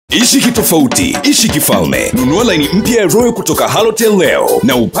Ishi kitofauti, ishi kifalme. Nunua laini mpya ya Royal kutoka Halotel leo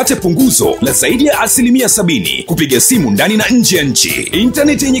na upate punguzo la zaidi ya 70% kupiga simu ndani na nje ya nchi.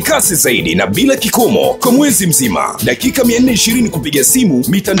 Internet yenye kasi zaidi na bila kikomo kwa mwezi mzima. Dakika 420 kupiga simu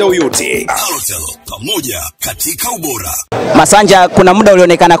mitandao yote. Halotel, pamoja katika ubora. Masanja, kuna muda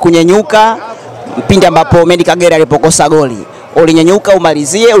ulionekana kunyenyuka pindi ambapo Medi Kagere alipokosa goli. Ulinyenyuka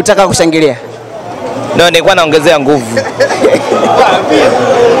umalizie, utaka kushangilia? Ndio, nilikuwa naongezea nguvu.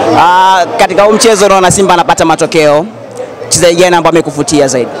 Katika huu mchezo unaona Simba anapata matokeo. Mchezaji gani ambaye amekuvutia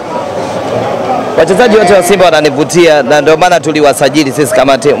zaidi? Wachezaji wote wa Simba wananivutia na ndio maana tuliwasajili sisi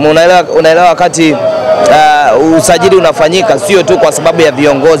kama timu. Unaelewa wakati usajili unafanyika sio tu kwa sababu ya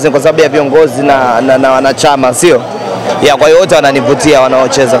viongozi, kwa sababu ya viongozi na wanachama, sio? Ya, kwa hiyo wote wananivutia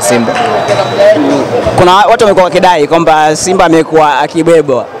wanaocheza Simba. Kuna watu wamekuwa wakidai kwamba Simba amekuwa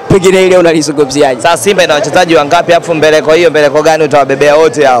akibebwa. Pengine ile unalizungumziaje? Sasa Simba ina wachezaji wangapi afu mbeleko gani utawabebea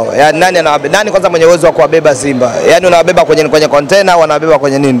wote hao? Yaani nani kwanza mwenye uwezo wa kuwabeba Simba? Yaani unawabeba kwenye container, wanabeba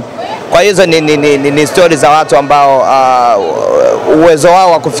kwenye nini? Kwa hizo ni stories za watu ambao uwezo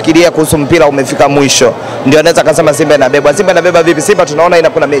wao wa kufikiria kuhusu mpira umefika mwisho. Ndio anaweza kusema Simba inabebwa. Simba inabeba vipi? Simba tunaona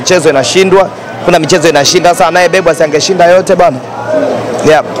kuna michezo inashindwa, kuna michezo inashinda. Sasa anayebebwa asiangeshinda yote bwana.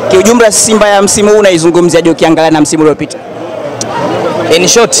 Yeah. Kiujumla Simba ya msimu huu unaizungumziaje ukiangalia na msimu uliopita? In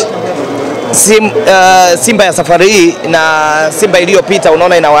short, Simba ya safari hii na Simba iliyopita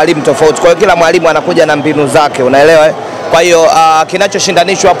unaona ina walimu tofauti. Kwa hiyo kila mwalimu anakuja na mbinu zake, unaelewa? Kwa hiyo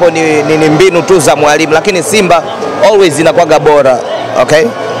kinachoshindanishwa hapo ni mbinu tu za mwalimu, lakini Simba always inakuwa bora. Okay?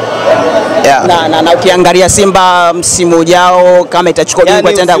 Yeah. Na ukiangalia Simba msimu ujao kama itachukua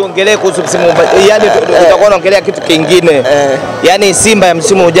bingwa tena, usiongelee kuhusu msimu, yani utakuwa unaongelea kitu kingine. Yani Simba ya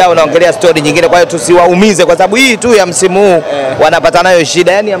msimu ujao unaongelea story nyingine, kwa hiyo tusiwaumize kwa sababu hii tu ya msimu huu wanapata nayo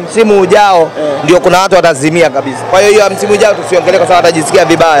shida. Yani ya msimu ujao ndio kuna watu watazimia kabisa. Kwa hiyo ya msimu ujao tusiongelee kwa sababu watajisikia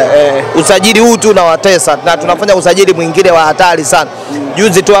vibaya. Usajili huu tu unawatesa na tunafanya usajili mwingine wa hatari sana.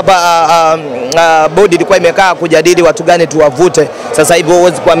 Juzi tu hapa bodi ilikuwa imekaa kujadili watu gani tuwavute. Sasa hivi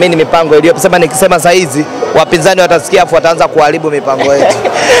huwezi kuamini mipango iliyosema, nikisema saa hizi wapinzani watasikia afu wataanza kuharibu mipango yetu.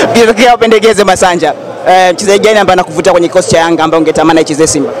 Ukitokea upendekeze Masanja, mchezaji gani ambaye anakuvutia kwenye kikosi cha Yanga ambaye ungetamani aichezee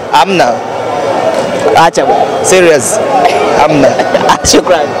Simba? Hamna. Acha bwana. Serious. Hamna.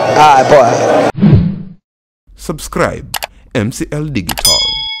 Shukrani. Poa. Subscribe MCL Digital.